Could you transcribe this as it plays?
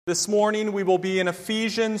This morning we will be in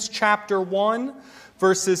Ephesians chapter 1,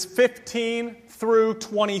 verses 15 through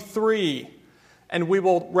 23. And we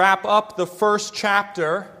will wrap up the first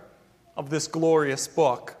chapter of this glorious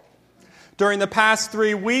book. During the past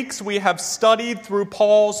 3 weeks, we have studied through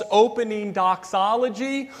Paul's opening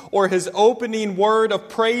doxology, or his opening word of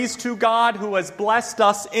praise to God who has blessed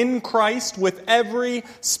us in Christ with every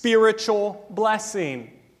spiritual blessing.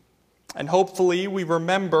 And hopefully we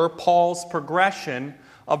remember Paul's progression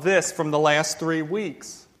of this from the last 3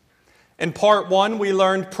 weeks. In part 1, we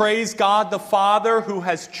learned praise God the Father who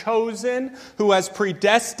has chosen, who has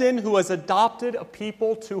predestined, who has adopted a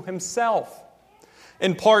people to himself.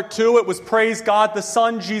 In part 2, it was praise God the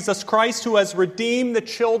Son, Jesus Christ, who has redeemed the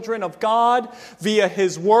children of God via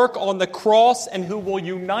his work on the cross and who will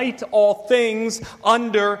unite all things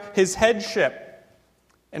under his headship.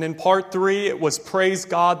 And in part 3, it was praise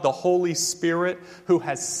God the Holy Spirit who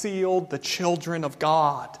has sealed the children of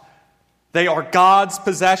God. They are God's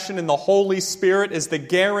possession, and the Holy Spirit is the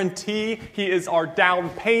guarantee. He is our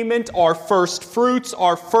down payment, our first fruits,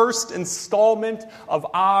 our first installment of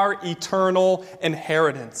our eternal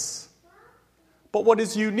inheritance. But what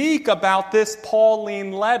is unique about this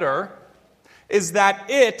Pauline letter is that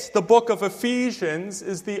the book of Ephesians,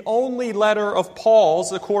 is the only letter of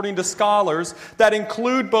Paul's, according to scholars, that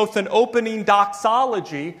include both an opening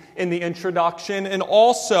doxology in the introduction and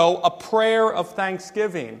also a prayer of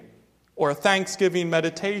thanksgiving, or a thanksgiving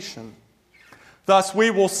meditation. Thus,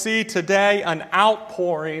 we will see today an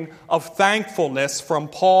outpouring of thankfulness from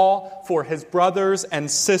Paul for his brothers and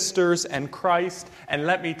sisters in Christ. And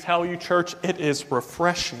let me tell you, church, it is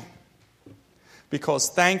refreshing. Because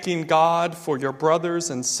thanking God for your brothers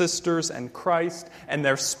and sisters in Christ and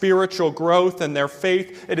their spiritual growth and their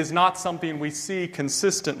faith, it is not something we see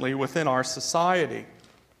consistently within our society.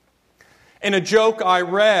 In a joke I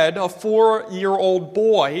read, a 4-year-old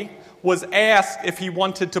boy was asked if he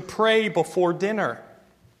wanted to pray before dinner.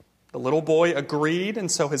 The little boy agreed, and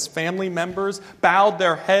so his family members bowed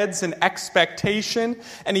their heads in expectation,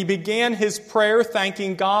 and he began his prayer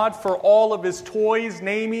thanking God for all of his toys,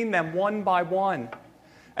 naming them one by one.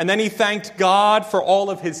 And then he thanked God for all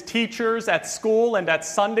of his teachers at school and at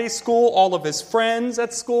Sunday school, all of his friends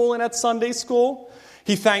at school and at Sunday school.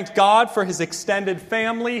 He thanked God for his extended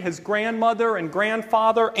family, his grandmother and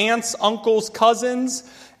grandfather, aunts, uncles, cousins.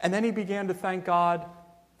 And then he began to thank God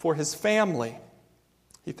for his family.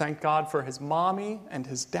 He thanked God for his mommy and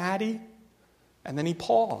his daddy. And then he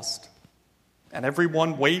paused. And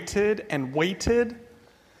everyone waited and waited.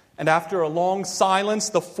 And after a long silence,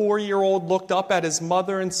 the 4-year-old looked up at his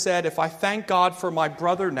mother and said, "If I thank God for my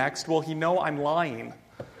brother next, will he know I'm lying?"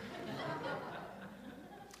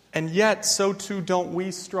 And yet, so too don't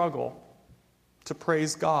we struggle to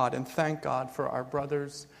praise God and thank God for our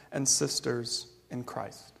brothers and sisters in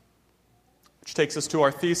Christ. Which takes us to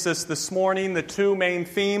our thesis this morning, the 2 main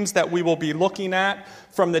themes that we will be looking at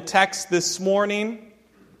from the text this morning.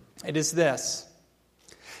 It is this: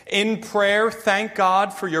 in prayer, thank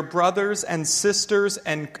God for your brothers and sisters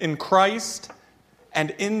in Christ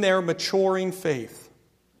and in their maturing faith.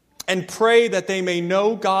 And pray that they may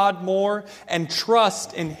know God more and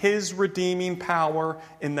trust in his redeeming power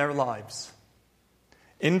in their lives.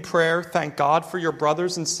 In prayer, thank God for your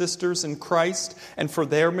brothers and sisters in Christ and for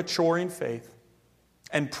their maturing faith.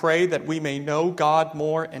 And pray that we may know God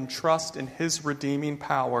more and trust in his redeeming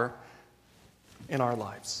power in our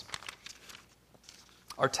lives.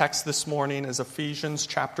 Our text this morning is Ephesians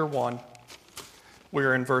chapter 1.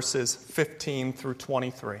 We're in verses 15 through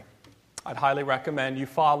 23. I'd highly recommend you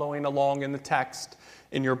following along in the text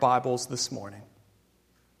in your Bibles this morning.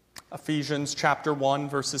 Ephesians chapter 1,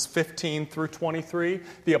 verses 15 through 23.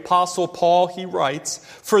 The Apostle Paul, he writes,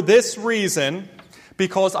 "For this reason,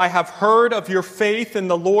 because I have heard of your faith in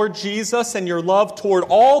the Lord Jesus and your love toward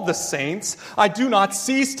all the saints, I do not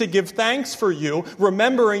cease to give thanks for you,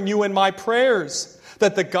 remembering you in my prayers,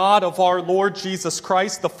 that the God of our Lord Jesus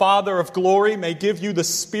Christ, the Father of glory, may give you the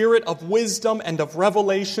spirit of wisdom and of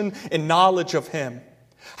revelation in knowledge of him,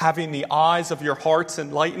 having the eyes of your hearts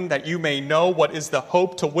enlightened, that you may know what is the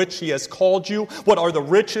hope to which he has called you, what are the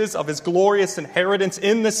riches of his glorious inheritance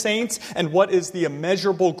in the saints, and what is the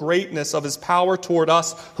immeasurable greatness of his power toward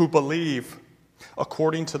us who believe,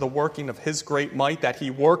 according to the working of his great might that he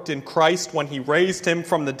worked in Christ when he raised him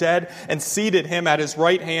from the dead and seated him at his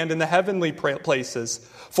right hand in the heavenly places,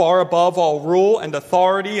 far above all rule and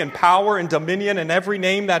authority and power and dominion and every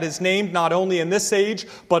name that is named, not only in this age,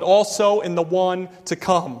 but also in the one to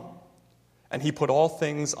come. And he put all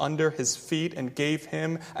things under his feet and gave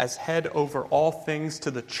him as head over all things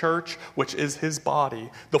to the church, which is his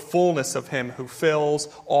body, the fullness of him who fills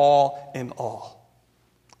all in all."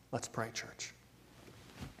 Let's pray, church.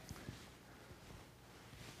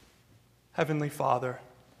 Heavenly Father,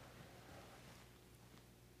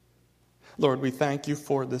 Lord, we thank you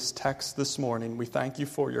for this text this morning. We thank you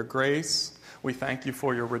for your grace. We thank you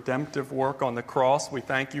for your redemptive work on the cross. We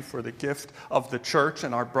thank you for the gift of the church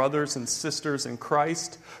and our brothers and sisters in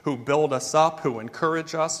Christ who build us up, who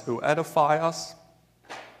encourage us, who edify us.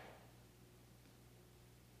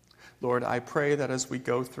 Lord, I pray that as we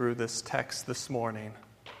go through this text this morning,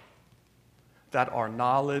 that our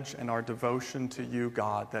knowledge and our devotion to you,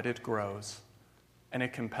 God, that it grows and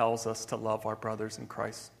it compels us to love our brothers in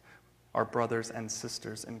Christ, our brothers and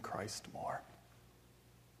sisters in Christ more.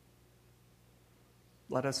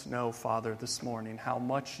 Let us know, Father, this morning how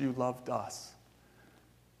much you loved us.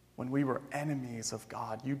 When we were enemies of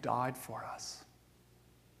God, you died for us.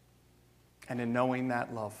 And in knowing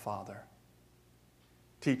that love, Father,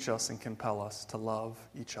 teach us and compel us to love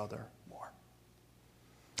each other more.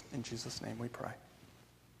 In Jesus' name we pray.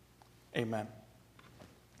 Amen.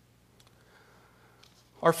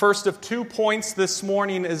 Our first of 2 points this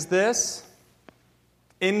morning is this.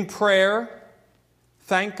 In prayer,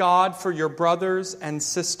 thank God for your brothers and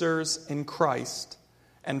sisters in Christ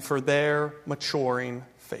and for their maturing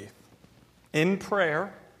faith. In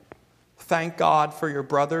prayer, thank God for your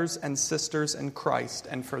brothers and sisters in Christ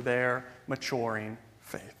and for their maturing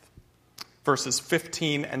faith. Verses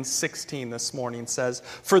 15 and 16 this morning says,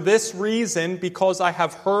 "For this reason, because I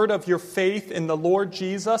have heard of your faith in the Lord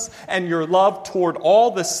Jesus and your love toward all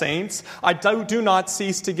the saints, I do not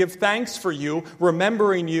cease to give thanks for you,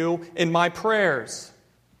 remembering you in my prayers."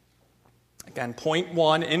 Again, point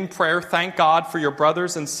 1, in prayer, thank God for your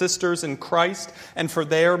brothers and sisters in Christ and for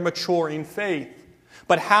their maturing faith.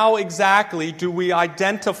 But how exactly do we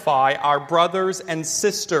identify our brothers and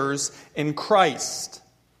sisters in Christ?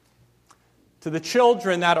 To the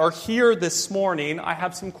children that are here this morning, I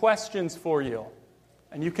have some questions for you.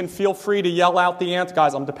 And you can feel free to yell out the answer.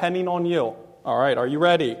 Guys, I'm depending on you. All right, are you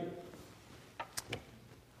ready?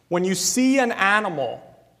 When you see an animal,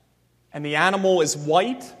 and the animal is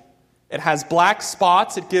white, it has black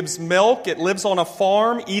spots, it gives milk, it lives on a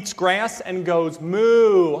farm, eats grass, and goes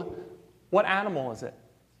moo, what animal is it?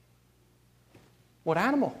 What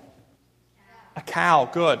animal? A cow.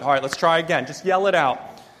 Good. All right, let's try again. Just yell it out.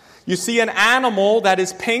 You see an animal that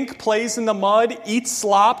is pink, plays in the mud, eats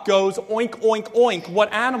slop, goes oink, oink, oink.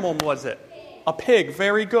 What animal was it? A pig.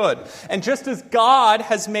 Very good. And just as God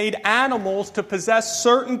has made animals to possess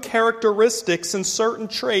certain characteristics and certain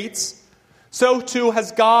traits, so too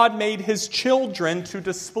has God made his children to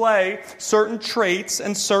display certain traits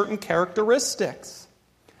and certain characteristics.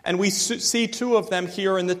 And we see 2 of them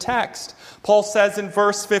here in the text. Paul says in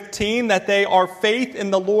verse 15 that they are faith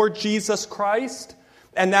in the Lord Jesus Christ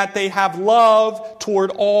and that they have love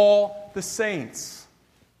toward all the saints.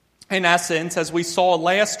 In essence, as we saw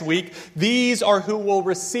last week, these are who will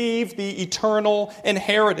receive the eternal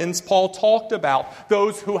inheritance Paul talked about.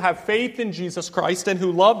 Those who have faith in Jesus Christ and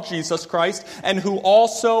who love Jesus Christ and who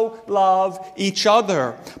also love each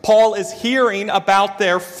other. Paul is hearing about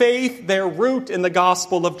their faith, their root in the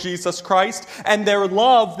gospel of Jesus Christ, and their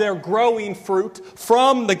love, their growing fruit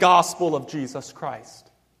from the gospel of Jesus Christ.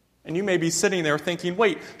 And you may be sitting there thinking,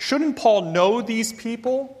 wait, shouldn't Paul know these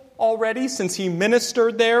people already since he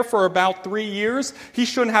ministered there for about 3 years? He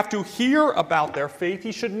shouldn't have to hear about their faith.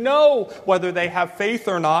 He should know whether they have faith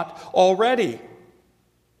or not already.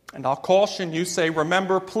 And I'll caution you, say,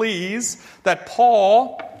 remember please, that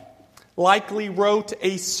Paul likely wrote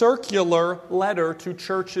a circular letter to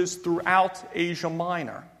churches throughout Asia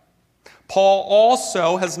Minor. Paul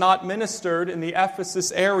also has not ministered in the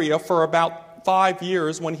Ephesus area for about 5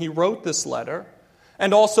 years when he wrote this letter.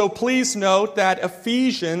 And also, please note that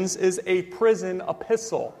Ephesians is a prison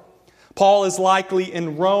epistle. Paul is likely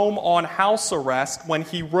in Rome on house arrest when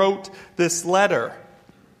he wrote this letter.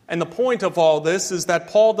 And the point of all this is that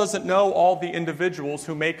Paul doesn't know all the individuals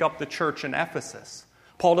who make up the church in Ephesus.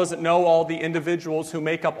 Paul doesn't know all the individuals who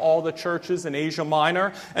make up all the churches in Asia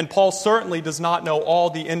Minor. And Paul certainly does not know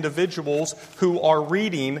all the individuals who are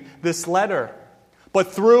reading this letter.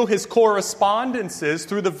 But through his correspondences,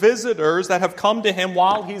 through the visitors that have come to him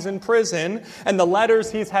while he's in prison, and the letters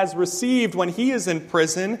he has received when he is in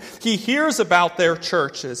prison, he hears about their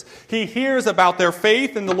churches. He hears about their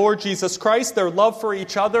faith in the Lord Jesus Christ, their love for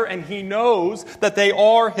each other, and he knows that they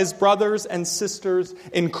are his brothers and sisters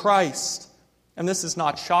in Christ. And this is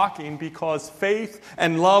not shocking because faith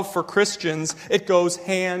and love for Christians, it goes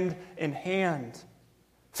hand in hand.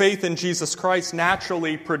 Faith in Jesus Christ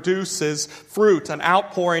naturally produces fruit, an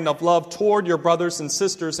outpouring of love toward your brothers and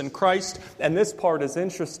sisters in Christ. And this part is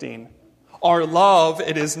interesting. Our love,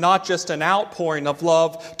 it is not just an outpouring of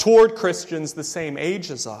love toward Christians the same age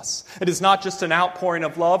as us. It is not just an outpouring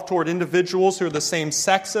of love toward individuals who are the same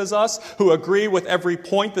sex as us, who agree with every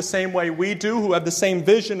point the same way we do, who have the same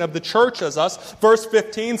vision of the church as us. Verse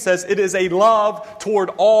 15 says it is a love toward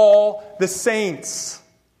all the saints.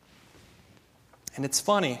 And it's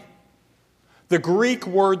funny. The Greek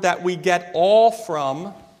word that we get all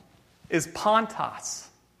from is pantos,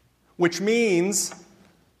 which means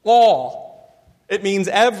all. It means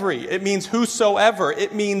every. It means whosoever.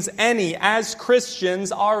 It means any. As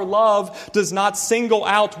Christians, our love does not single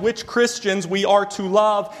out which Christians we are to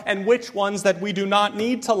love and which ones that we do not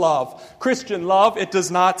need to love. Christian love, it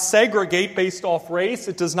does not segregate based off race.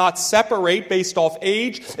 It does not separate based off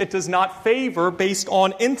age. It does not favor based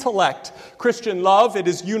on intellect. Christian love, it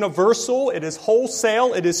is universal. It is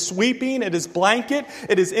wholesale. It is sweeping. It is blanket.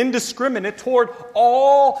 It is indiscriminate toward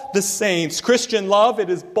all the saints. Christian love, it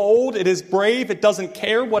is bold. It is brave. It doesn't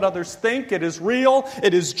care what others think. It is real,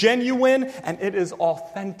 it is genuine, and it is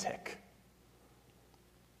authentic.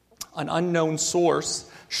 An unknown source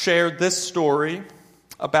shared this story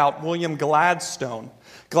about William Gladstone.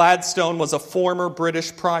 Gladstone was a former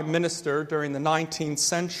British Prime Minister during the 19th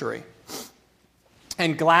century.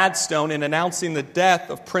 And Gladstone, in announcing the death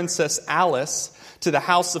of Princess Alice to the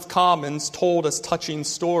House of Commons, told a touching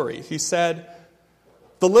story. He said,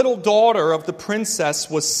 "The little daughter of the princess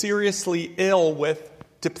was seriously ill with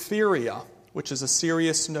diphtheria, which is a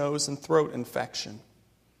serious nose and throat infection.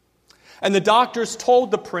 And the doctors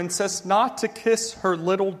told the princess not to kiss her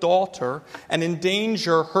little daughter and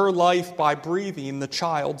endanger her life by breathing the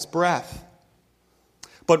child's breath.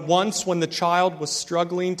 But once when the child was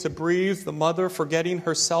struggling to breathe, the mother, forgetting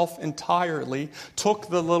herself entirely, took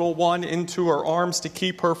the little one into her arms to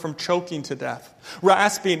keep her from choking to death.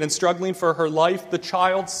 Rasping and struggling for her life, the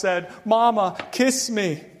child said, 'Mama, kiss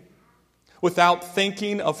me.' Without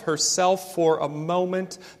thinking of herself for a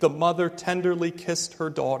moment, the mother tenderly kissed her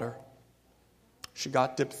daughter. She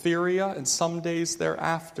got diphtheria, and some days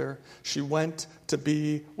thereafter, she went to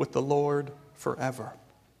be with the Lord forever."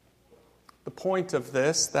 The point of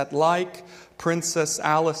this, that like Princess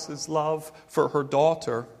Alice's love for her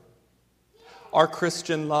daughter, our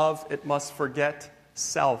Christian love, it must forget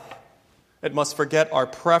self. It must forget our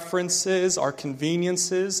preferences, our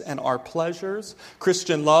conveniences, and our pleasures.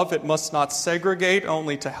 Christian love, it must not segregate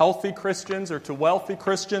only to healthy Christians or to wealthy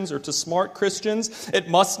Christians or to smart Christians. It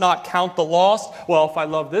must not count the lost. Well, if I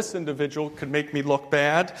love this individual, it could make me look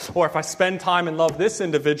bad. Or if I spend time and love this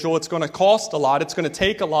individual, it's going to cost a lot. It's going to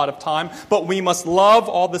take a lot of time. But we must love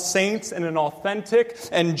all the saints in an authentic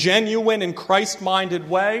and genuine and Christ-minded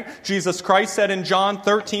way. Jesus Christ said in John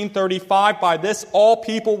 13:35, "By this all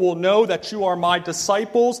people will know that you are my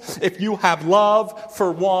disciples if you have love for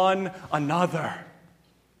one another."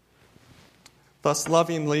 Thus,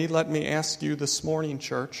 lovingly, let me ask you this morning,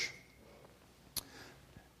 church,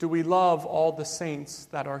 do we love all the saints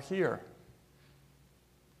that are here?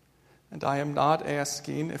 And I am not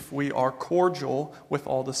asking if we are cordial with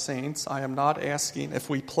all the saints. I am not asking if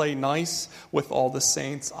we play nice with all the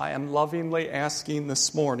saints. I am lovingly asking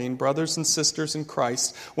this morning, brothers and sisters in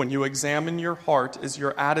Christ, when you examine your heart, is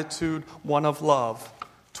your attitude one of love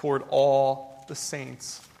toward all the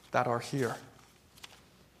saints that are here?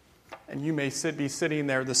 And you may be sitting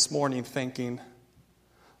there this morning thinking,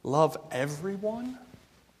 love everyone?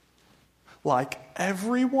 Like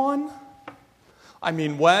everyone? I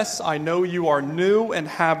mean, Wes, I know you are new and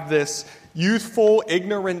have this youthful,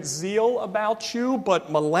 ignorant zeal about you,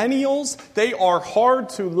 but millennials, they are hard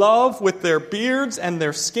to love with their beards and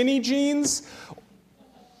their skinny jeans.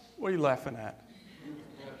 What are you laughing at?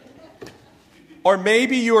 Or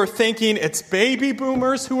maybe you are thinking it's baby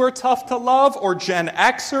boomers who are tough to love or Gen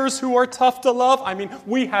Xers who are tough to love. I mean,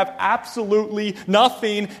 we have absolutely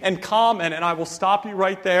nothing in common. And I will stop you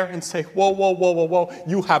right there and say, whoa.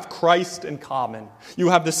 You have Christ in common. You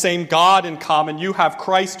have the same God in common. You have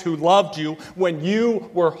Christ who loved you when you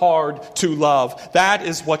were hard to love. That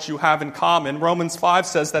is what you have in common. Romans 5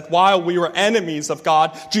 says that while we were enemies of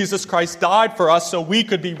God, Jesus Christ died for us so we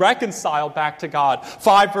could be reconciled back to God.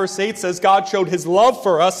 5 verse 8 says God showed His love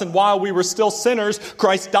for us, and while we were still sinners,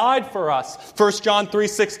 Christ died for us. 1 John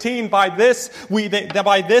 3:16, by this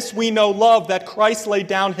we know love, that Christ laid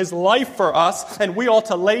down His life for us, and we ought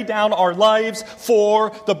to lay down our lives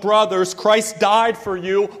for the brothers. Christ died for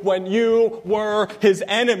you when you were His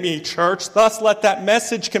enemy, church. Thus let that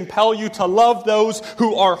message compel you to love those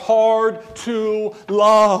who are hard to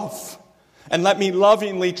love. And let me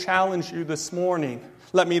lovingly challenge you this morning.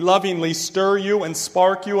 Let me lovingly stir you and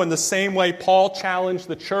spark you in the same way Paul challenged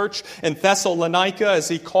the church in Thessalonica as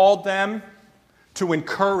he called them to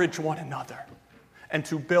encourage one another and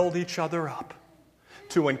to build each other up.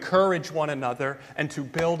 To encourage one another and to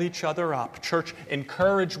build each other up. Church,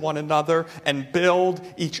 encourage one another and build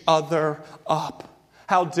each other up.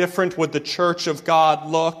 How different would the church of God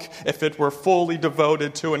look if it were fully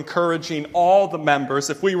devoted to encouraging all the members,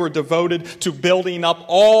 if we were devoted to building up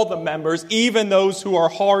all the members, even those who are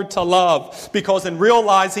hard to love? Because in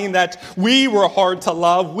realizing that we were hard to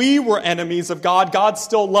love, we were enemies of God, God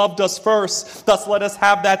still loved us first. Thus let us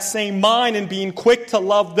have that same mind in being quick to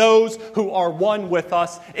love those who are one with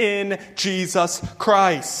us in Jesus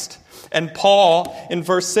Christ. And Paul, in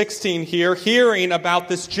verse 16 here, hearing about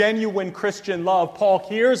this genuine Christian love, Paul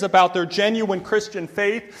hears about their genuine Christian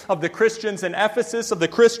faith of the Christians in Ephesus, of the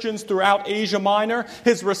Christians throughout Asia Minor.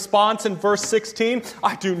 His response in verse 16,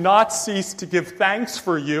 I do not cease to give thanks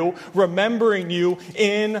for you, remembering you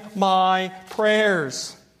in my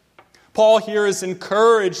prayers. Paul here is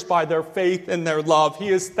encouraged by their faith and their love. He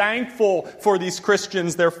is thankful for these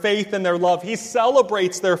Christians, their faith and their love. He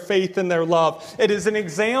celebrates their faith and their love. It is an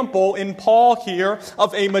example in Paul here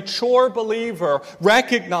of a mature believer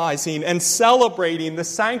recognizing and celebrating the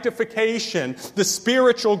sanctification, the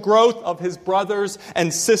spiritual growth of his brothers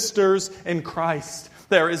and sisters in Christ.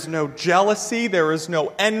 There is no jealousy, there is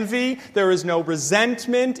no envy, there is no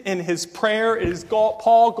resentment in his prayer. It is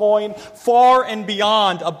Paul going far and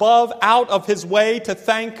beyond, above, out of his way to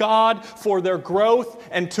thank God for their growth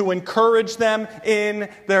and to encourage them in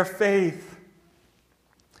their faith.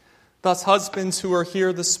 Thus, husbands who are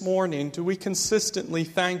here this morning, do we consistently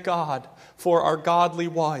thank God for our godly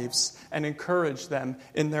wives and encourage them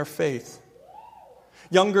in their faith?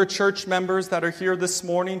 Younger church members that are here this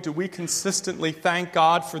morning, do we consistently thank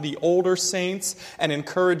God for the older saints and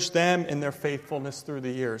encourage them in their faithfulness through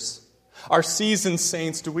the years? Our seasoned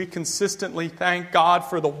saints, do we consistently thank God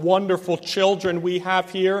for the wonderful children we have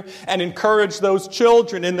here and encourage those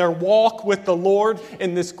children in their walk with the Lord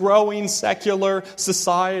in this growing secular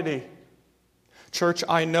society? Church,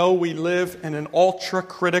 I know we live in an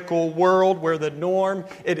ultra-critical world where the norm,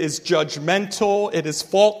 it is judgmental, it is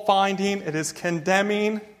fault-finding, it is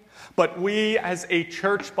condemning. But we as a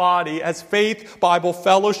church body, as Faith Bible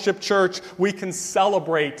Fellowship Church, we can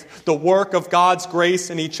celebrate the work of God's grace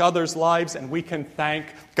in each other's lives, and we can thank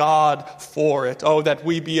God for it. Oh, that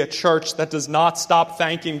we be a church that does not stop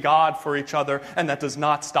thanking God for each other and that does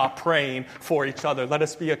not stop praying for each other. Let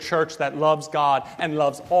us be a church that loves God and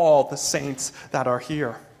loves all the saints that are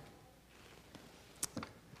here.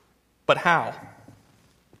 But how?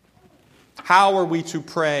 How are we to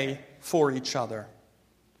pray for each other?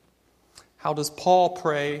 How does Paul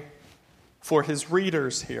pray for his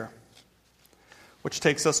readers here? Which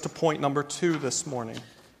takes us to point number 2 this morning.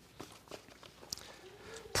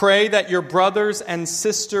 Pray that your brothers and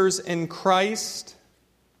sisters in Christ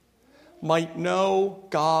might know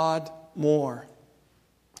God more,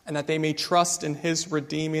 and that they may trust in His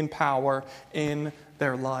redeeming power in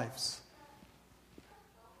their lives.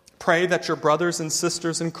 Pray that your brothers and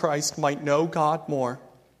sisters in Christ might know God more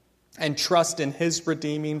and trust in His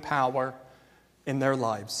redeeming power in their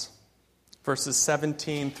lives. Verses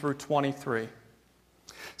 17 through 23.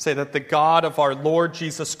 Say that the God of our Lord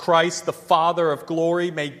Jesus Christ, the Father of glory,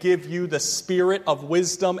 may give you the spirit of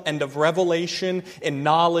wisdom and of revelation in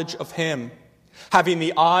knowledge of Him, having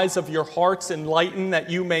the eyes of your hearts enlightened, that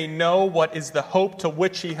you may know what is the hope to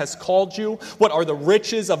which He has called you, what are the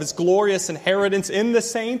riches of His glorious inheritance in the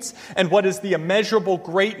saints, and what is the immeasurable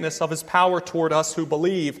greatness of His power toward us who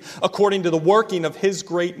believe, according to the working of His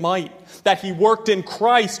great might, that He worked in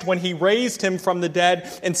Christ when He raised Him from the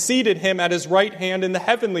dead and seated Him at His right hand in the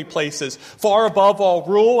heavenly places, far above all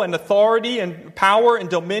rule and authority and power and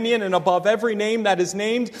dominion, and above every name that is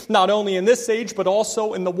named, not only in this age, but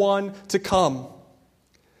also in the one to come.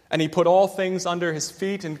 And He put all things under His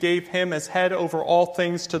feet and gave Him as head over all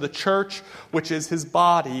things to the church, which is His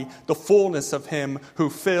body, the fullness of Him who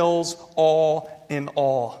fills all in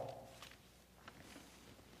all.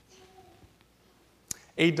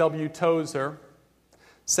 A.W. Tozer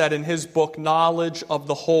said in his book, Knowledge of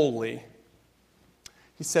the Holy,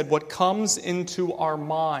 he said, what comes into our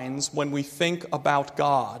minds when we think about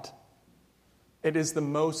God, it is the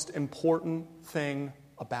most important thing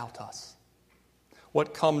about us.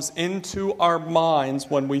 What comes into our minds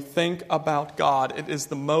when we think about God, it is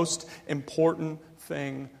the most important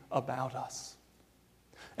thing about us.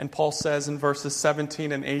 And Paul says in verses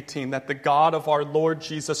 17 and 18 that the God of our Lord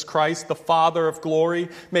Jesus Christ, the Father of glory,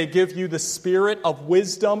 may give you the spirit of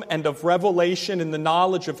wisdom and of revelation in the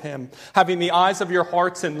knowledge of him, having the eyes of your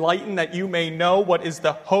hearts enlightened, that you may know what is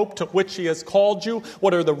the hope to which he has called you,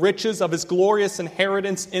 what are the riches of his glorious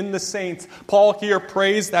inheritance in the saints. Paul here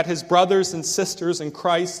prays that his brothers and sisters in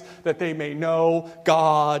Christ, that they may know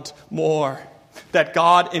God more. That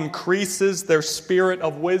God increases their spirit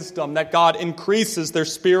of wisdom, that God increases their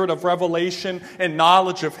spirit of revelation and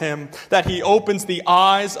knowledge of him, that he opens the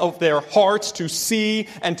eyes of their hearts to see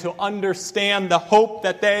and to understand the hope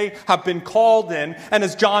that they have been called in. And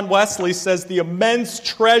as John Wesley says, the immense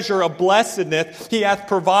treasure of blessedness he hath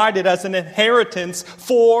provided as an inheritance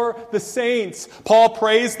for the saints. Paul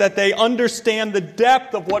prays that they understand the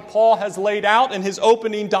depth of what Paul has laid out in his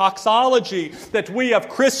opening doxology, that we as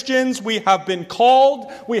Christians, we have been called,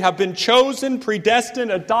 we have been chosen,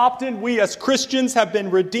 predestined, adopted. We as Christians have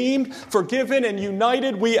been redeemed, forgiven, and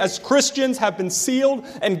united. We as Christians have been sealed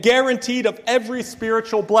and guaranteed of every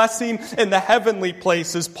spiritual blessing in the heavenly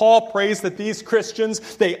places. Paul prays that these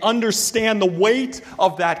Christians, they understand the weight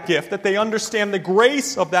of that gift, that they understand the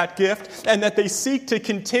grace of that gift, and that they seek to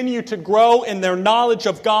continue to grow in their knowledge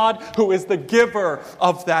of God, who is the giver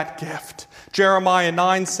of that gift. Jeremiah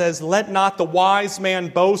 9 says, let not the wise man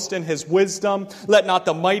boast in his wisdom. Let not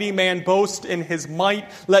the mighty man boast in his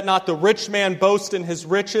might. Let not the rich man boast in his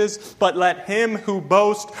riches. But let him who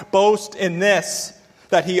boasts, boast in this,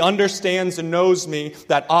 that he understands and knows me,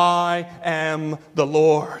 that I am the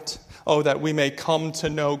Lord. Oh, that we may come to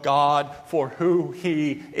know God for who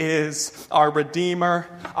he is, our Redeemer,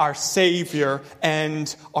 our Savior,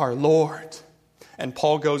 and our Lord. And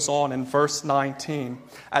Paul goes on in verse 19,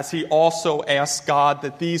 as he also asks God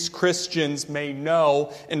that these Christians may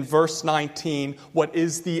know, in verse 19, what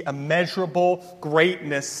is the immeasurable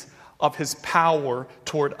greatness of his power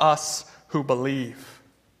toward us who believe.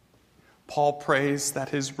 Paul prays that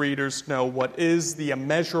his readers know what is the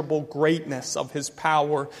immeasurable greatness of his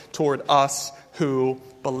power toward us who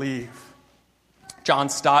believe. John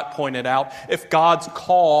Stott pointed out, if God's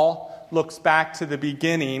call looks back to the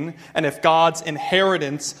beginning, and if God's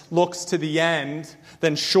inheritance looks to the end,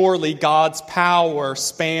 then surely God's power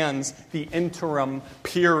spans the interim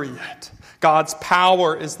period. God's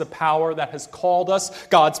power is the power that has called us.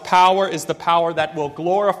 God's power is the power that will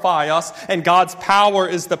glorify us. And God's power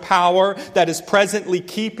is the power that is presently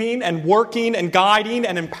keeping and working and guiding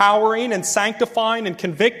and empowering and sanctifying and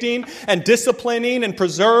convicting and disciplining and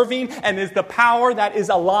preserving, and is the power that is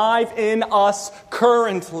alive in us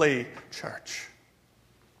currently, church.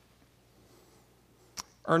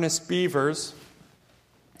 Ernest Beavers,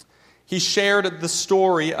 he shared the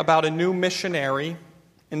story about a new missionary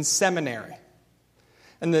in seminary.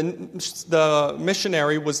 And the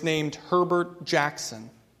missionary was named Herbert Jackson.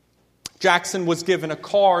 Jackson was given a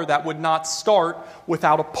car that would not start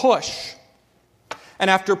without a push. And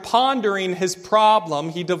after pondering his problem,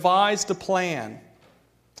 he devised a plan.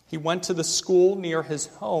 He went to the school near his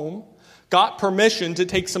home, got permission to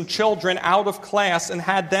take some children out of class, and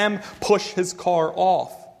had them push his car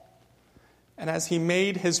off. And as he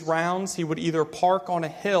made his rounds, he would either park on a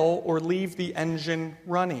hill or leave the engine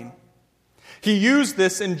running. He used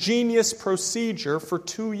this ingenious procedure for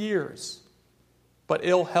 2 years. But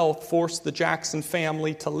ill health forced the Jackson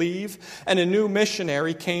family to leave, and a new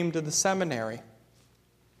missionary came to the seminary.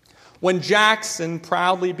 When Jackson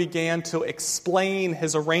proudly began to explain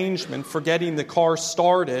his arrangement for getting the car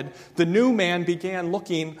started, the new man began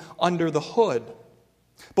looking under the hood.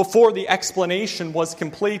 Before the explanation was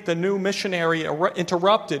complete, the new missionary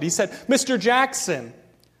interrupted. He said, "Mr. Jackson,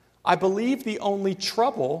 I believe the only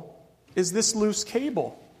trouble is this loose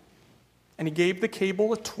cable." And he gave the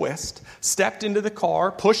cable a twist, stepped into the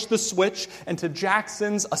car, pushed the switch, and to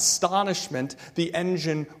Jackson's astonishment, the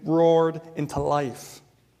engine roared into life.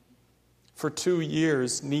 For 2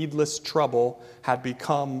 years, needless trouble had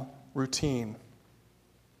become routine.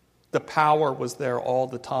 The power was there all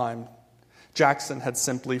the time. Jackson had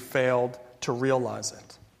simply failed to realize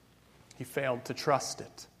it. He failed to trust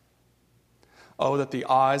it. Oh, that the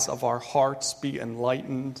eyes of our hearts be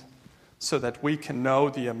enlightened so that we can know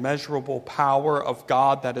the immeasurable power of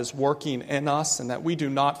God that is working in us, and that we do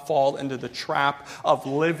not fall into the trap of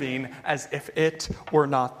living as if it were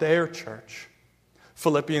not there, church.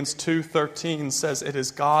 Philippians 2:13 says, "It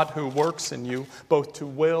is God who works in you, both to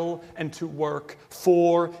will and to work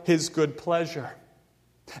for his good pleasure."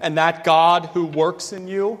 And that God who works in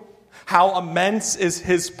you, How immense is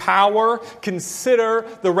his power? Consider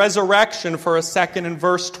the resurrection for a second in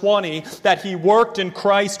verse 20, that he worked in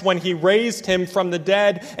Christ when he raised him from the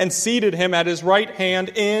dead and seated him at his right hand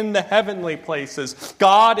in the heavenly places.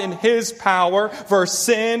 God in his power versus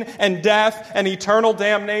sin and death and eternal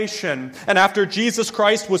damnation. And after Jesus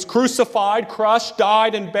Christ was crucified, crushed,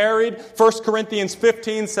 died, and buried, 1 Corinthians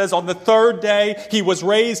 15 says on the third day he was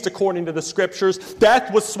raised according to the Scriptures.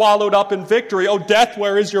 Death was swallowed up in victory. Oh, death,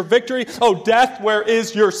 where is your victory? Oh, death, where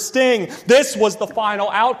is your sting? This was the final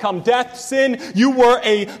outcome. Death, sin, you were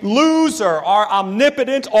a loser. Our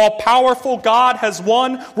omnipotent, all-powerful God has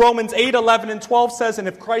won. Romans 8, 11, and 12 says, and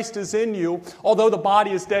if Christ is in you, although the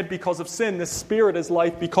body is dead because of sin, the spirit is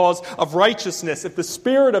life because of righteousness. If the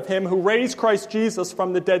spirit of him who raised Christ Jesus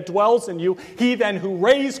from the dead dwells in you, he then who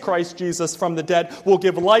raised Christ Jesus from the dead will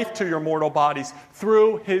give life to your mortal bodies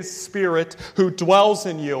through his Spirit who dwells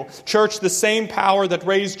in you. Church, the same power that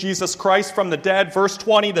raised Jesus Christ from the dead, verse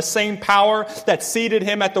 20, the same power that seated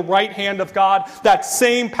him at the right hand of God, that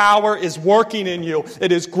same power is working in you.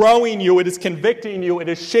 It is growing you, it is convicting you, it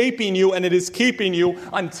is shaping you, and it is keeping you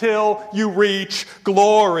until you reach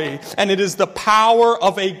glory. And it is the power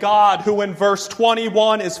of a God who in verse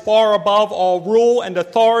 21 is far above all rule and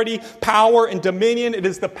authority, power and dominion. It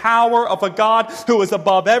is the power of a God who is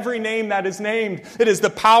above every name that is named. It is the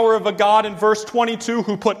power of a God in verse 22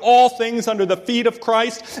 who put all things under the feet of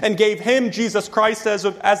Christ and gave him, Jesus Christ, as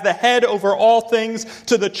the head over all things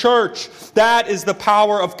to the church. That is the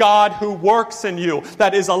power of God who works in you,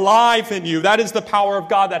 that is alive in you. That is the power of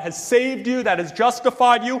God that has saved you, that has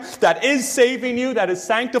justified you, that is saving you, that is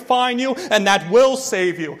sanctifying you, and that will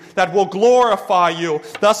save you, that will glorify you.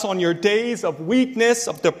 Thus, on your days of weakness,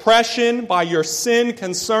 of depression, by your sin,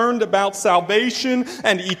 concerned about salvation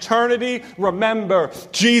and eternity, remember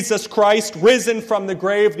Jesus Christ, risen from the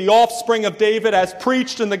grave, the offspring of David, as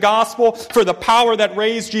preached in the gospel. For the power that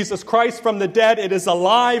raised Jesus Christ from the dead, it is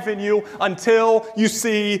alive in you until you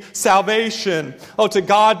see salvation. Oh, to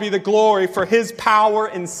God be the glory for his power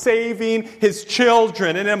in saving his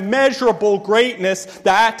children. An immeasurable greatness,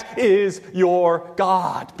 that is your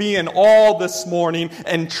God. Be in awe this morning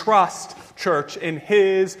and trust, church, in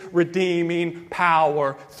his redeeming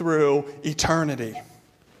power through eternity.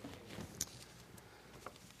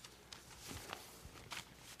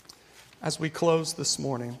 As we close this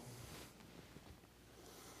morning,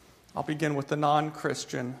 I'll begin with the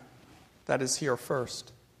non-Christian that is here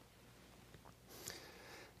first.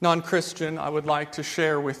 Non-Christian, I would like to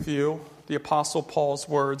share with you the Apostle Paul's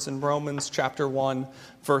words in Romans chapter 1,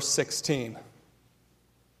 verse 16.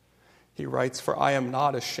 He writes, "For I am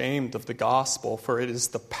not ashamed of the gospel, for it is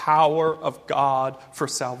the power of God for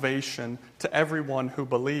salvation to everyone who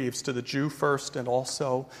believes, to the Jew first and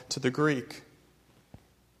also to the Greek."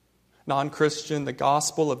 Non-Christian, the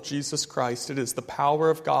gospel of Jesus Christ, it is the power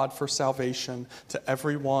of God for salvation to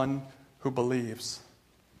everyone who believes.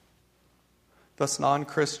 Thus,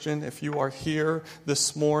 non-Christian, if you are here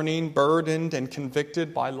this morning burdened and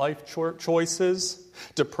convicted by life choices,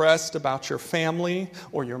 depressed about your family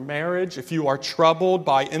or your marriage, if you are troubled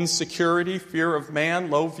by insecurity, fear of man,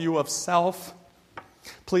 low view of self,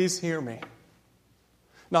 please hear me.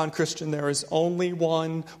 Non-Christian, there is only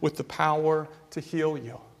one with the power to heal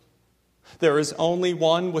you. There is only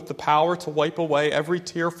one with the power to wipe away every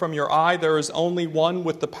tear from your eye. There is only one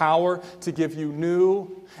with the power to give you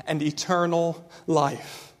new and eternal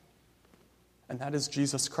life. And that is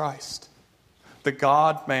Jesus Christ, the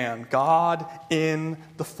God-man, God in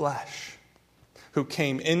the flesh, who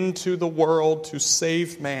came into the world to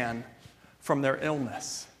save man from their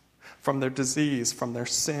illness, from their disease, from their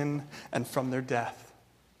sin, and from their death.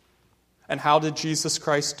 And how did Jesus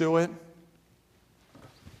Christ do it?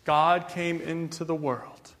 God came into the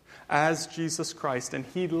world as Jesus Christ, and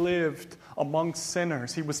he lived among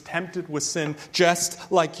sinners. He was tempted with sin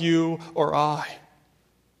just like you or I.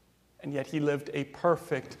 And yet he lived a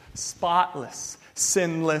perfect, spotless,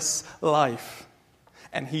 sinless life.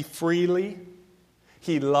 And he freely,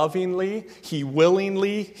 he lovingly, he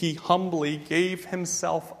willingly, he humbly gave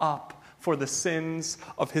himself up for the sins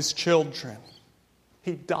of his children.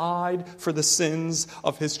 He died for the sins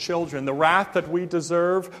of his children. The wrath that we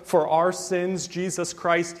deserve for our sins, Jesus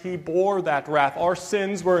Christ, he bore that wrath. Our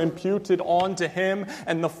sins were imputed onto him,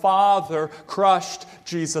 and the Father crushed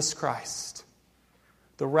Jesus Christ.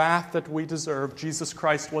 The wrath that we deserve, Jesus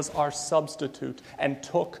Christ was our substitute and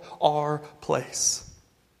took our place.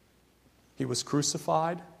 He was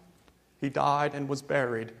crucified, he died, and was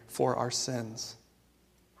buried for our sins.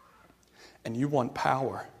 And you want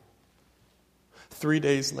power. 3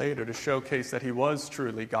 days later, to showcase that he was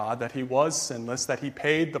truly God, that he was sinless, that he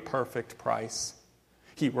paid the perfect price,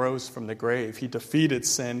 He rose from the grave. He defeated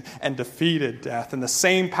sin and defeated death. And the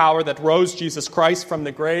same power that rose Jesus Christ from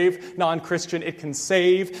the grave, non-Christian, it can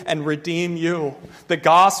save and redeem you. The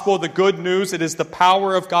gospel, the good news, it is the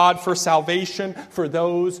power of God for salvation for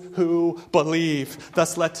those who believe.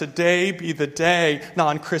 Thus let today be the day,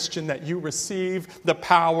 non-Christian, that you receive the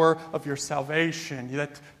power of your salvation.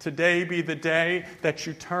 Let today be the day that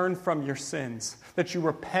you turn from your sins, that you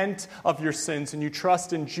repent of your sins and you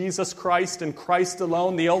trust in Jesus Christ and Christ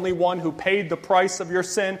alone, the only one who paid the price of your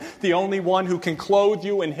sin, the only one who can clothe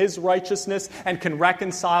you in his righteousness and can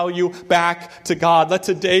reconcile you back to God. Let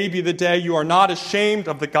today be the day you are not ashamed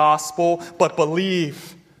of the gospel, but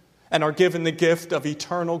believe and are given the gift of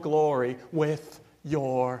eternal glory with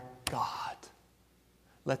your God.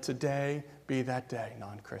 Let today be that day,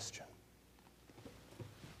 non-Christian.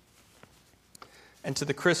 And to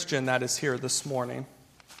the Christian that is here this morning,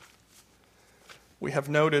 we have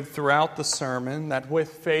noted throughout the sermon that with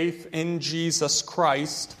faith in Jesus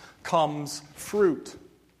Christ comes fruit.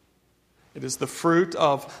 It is the fruit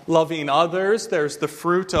of loving others. There's the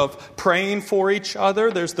fruit of praying for each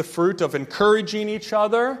other. There's the fruit of encouraging each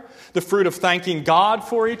other. The fruit of thanking God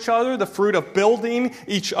for each other. The fruit of building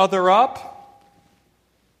each other up.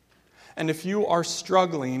 And if you are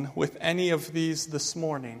struggling with any of these this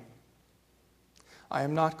morning, I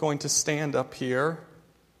am not going to stand up here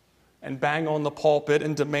and bang on the pulpit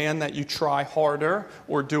and demand that you try harder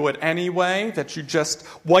or do it anyway, that you just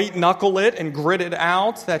white-knuckle it and grit it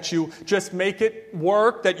out, that you just make it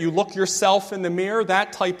work, that you look yourself in the mirror,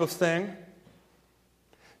 that type of thing.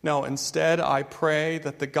 No, instead, I pray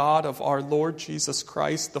that the God of our Lord Jesus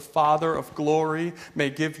Christ, the Father of glory, may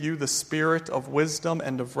give you the spirit of wisdom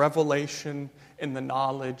and of revelation in the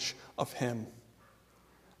knowledge of Him.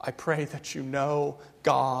 I pray that you know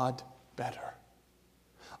God better.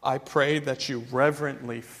 I pray that you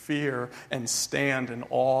reverently fear and stand in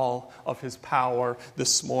awe of His power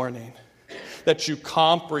this morning. That you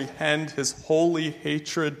comprehend His holy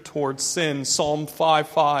hatred towards sin. Psalm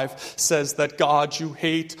 5:5 says that God, you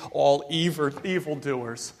hate all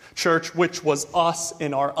evildoers. Church, which was us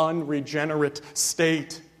in our unregenerate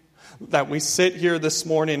state. That we sit here this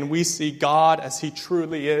morning and we see God as He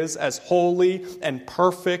truly is, as holy and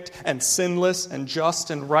perfect and sinless and just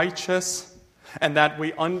and righteous. And that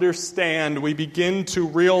we understand, we begin to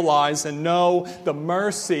realize and know the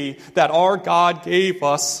mercy that our God gave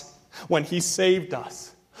us when He saved us.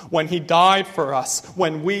 When He died for us,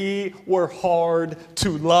 when we were hard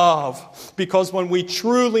to love. Because when we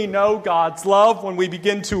truly know God's love, when we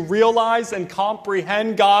begin to realize and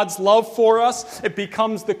comprehend God's love for us, it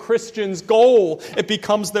becomes the Christian's goal. It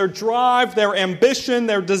becomes their drive, their ambition,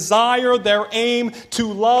 their desire, their aim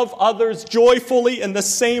to love others joyfully in the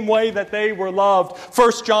same way that they were loved.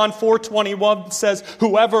 1 John 4:21 says,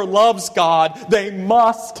 whoever loves God, they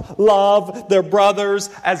must love their brothers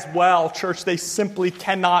as well. Church, they simply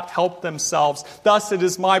cannot help themselves. Thus, it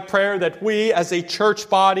is my prayer that we as a church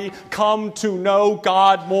body come to know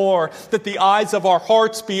God more, that the eyes of our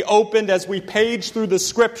hearts be opened as we page through the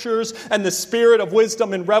Scriptures and the spirit of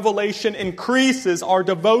wisdom and revelation increases our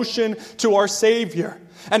devotion to our Savior.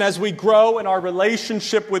 And as we grow in our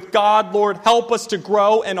relationship with God, Lord, help us to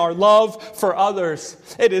grow in our love for others.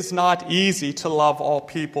 It is not easy to love all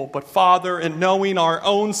people, but Father, in knowing our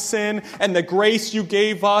own sin and the grace you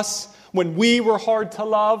gave us, when we were hard to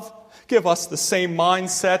love, give us the same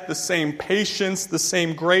mindset, the same patience, the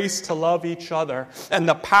same grace to love each other. And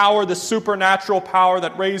the power, the supernatural power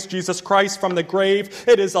that raised Jesus Christ from the grave,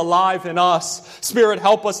 it is alive in us. Spirit,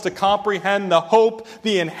 help us to comprehend the hope,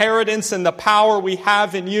 the inheritance, and the power we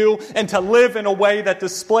have in you, and to live in a way that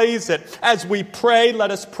displays it. As we pray,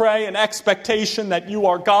 let us pray in expectation that you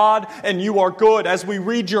are God and you are good. As we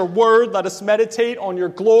read your word, let us meditate on your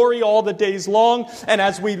glory all the days long. And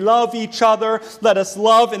as we love each other, let us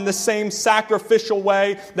love in the same sacrificial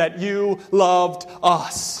way that you loved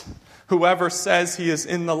us. Whoever says he is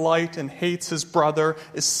in the light and hates his brother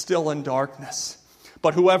is still in darkness.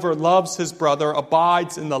 But whoever loves his brother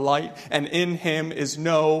abides in the light, and in him is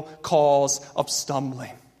no cause of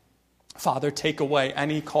stumbling. Father, take away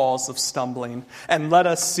any cause of stumbling, and let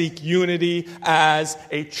us seek unity as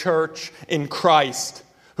a church in Christ,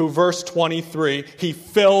 who, verse 23, He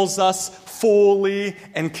fills us fully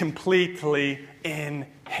and completely in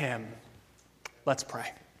Him. Let's pray.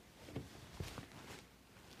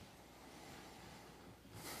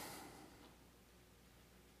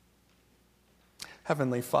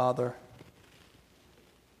 Heavenly Father,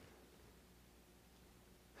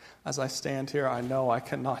 as I stand here, I know I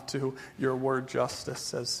cannot do your word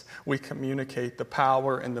justice as we communicate the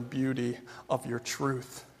power and the beauty of your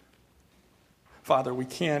truth. Father, we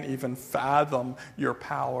can't even fathom your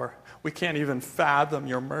power. We can't even fathom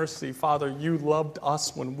your mercy. Father, you loved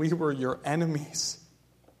us when we were your enemies.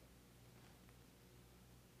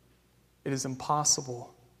 It is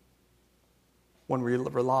impossible when we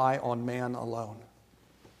rely on man alone.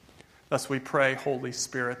 Thus we pray, Holy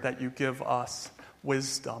Spirit, that you give us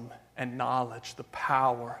wisdom and knowledge, the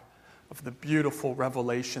power of the beautiful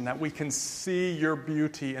revelation, that we can see your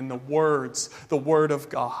beauty in the words, the Word of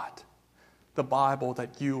God, the Bible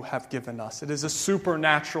that you have given us. It is a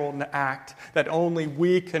supernatural act that only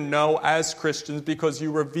we can know as Christians because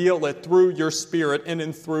you reveal it through your Spirit in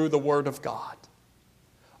and through the Word of God.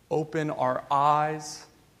 Open our eyes,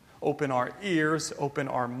 open our ears, open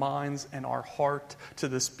our minds and our heart to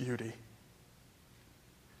this beauty.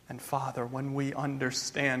 And Father, when we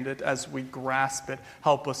understand it, as we grasp it,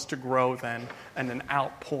 help us to grow then in an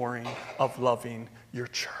outpouring of loving your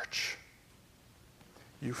church.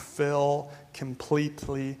 You fill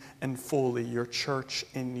completely and fully your church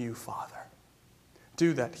in you, Father.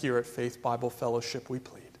 Do that here at Faith Bible Fellowship, we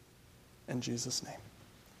plead. In Jesus' name,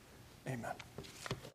 amen.